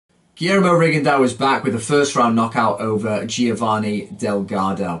Guillermo Rigondeaux is back with a first round knockout over Giovanni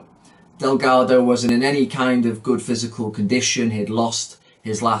Delgado. Delgado wasn't in any kind of good physical condition. He'd lost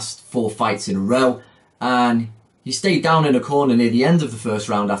his last 4 fights in a row, and he stayed down in a corner near the end of the first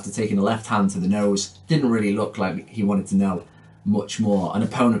round after taking a left hand to the nose. Didn't really look like he wanted to know much more. An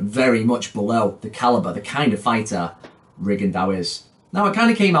opponent very much below the caliber, the kind of fighter Rigondeaux is. Now it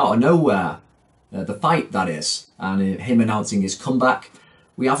kind of came out of nowhere, the fight that is, and him announcing his comeback.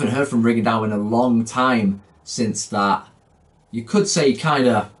 We haven't heard from Rigondeaux in a long time since that, you could say, kind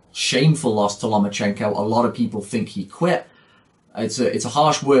of shameful loss to Lomachenko. A lot of people think he quit. It's a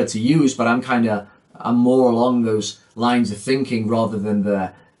harsh word to use, but I'm more along those lines of thinking rather than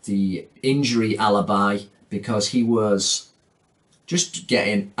the injury alibi, because he was just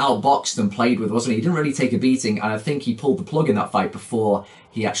getting outboxed and played with, wasn't he? He didn't really take a beating, and I think he pulled the plug in that fight before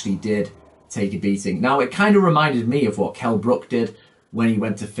he actually did take a beating. Now, it kind of reminded me of what Kell Brook did when he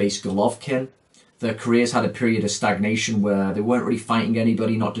went to face Golovkin. Their careers had a period of stagnation where they weren't really fighting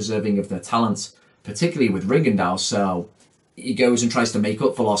anybody not deserving of their talents, particularly with Rigondeaux. So he goes and tries to make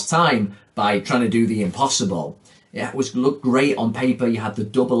up for lost time by trying to do the impossible. It looked great on paper. You had the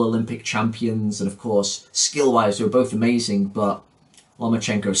double Olympic champions, and of course, skill-wise, they were both amazing, but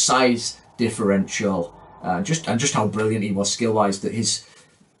Lomachenko's size differential, just how brilliant he was skill-wise, that his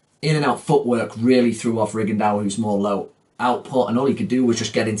in-and-out footwork really threw off Rigondeaux, who's more low output, and all he could do was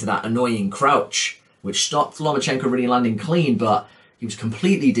just get into that annoying crouch, which stopped Lomachenko really landing clean, but he was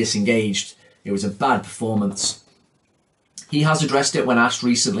completely disengaged. It was a bad performance. He has addressed it when asked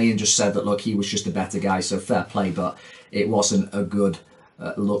recently and just said that, look, he was just a better guy, so fair play, but it wasn't a good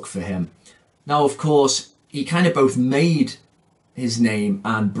look for him. Now, of course, he kind of both made his name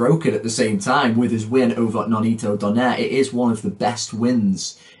and broke it at the same time with his win over Nonito Donaire. It is one of the best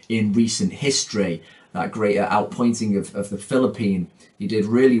wins in recent history. That great outpointing of the Philippine. He did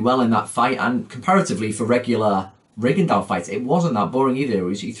really well in that fight, and comparatively for regular Rigondeaux fights, it wasn't that boring either.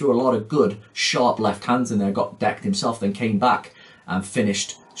 He threw a lot of good, sharp left hands in there, got decked himself, then came back and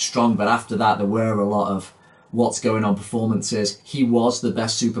finished strong. But after that, there were a lot of what's going on performances. He was the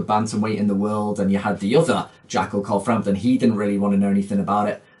best super bantamweight in the world, and you had the other Jackal called Frampton. He didn't really want to know anything about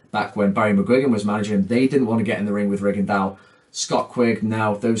it. Back when Barry McGuigan was managing him, they didn't want to get in the ring with Rigondeaux. Scott Quigg,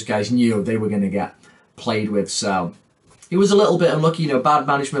 now those guys knew they were going to get played with. So he was a little bit unlucky, bad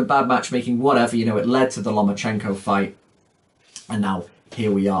management, bad matchmaking, whatever, it led to the Lomachenko fight, and now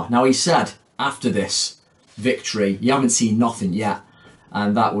here we are. Now, he said after this victory, you haven't seen nothing yet,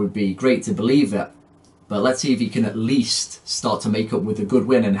 and that would be great to believe it, but let's see if he can at least start to make up with a good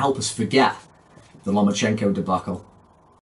win and help us forget the Lomachenko debacle.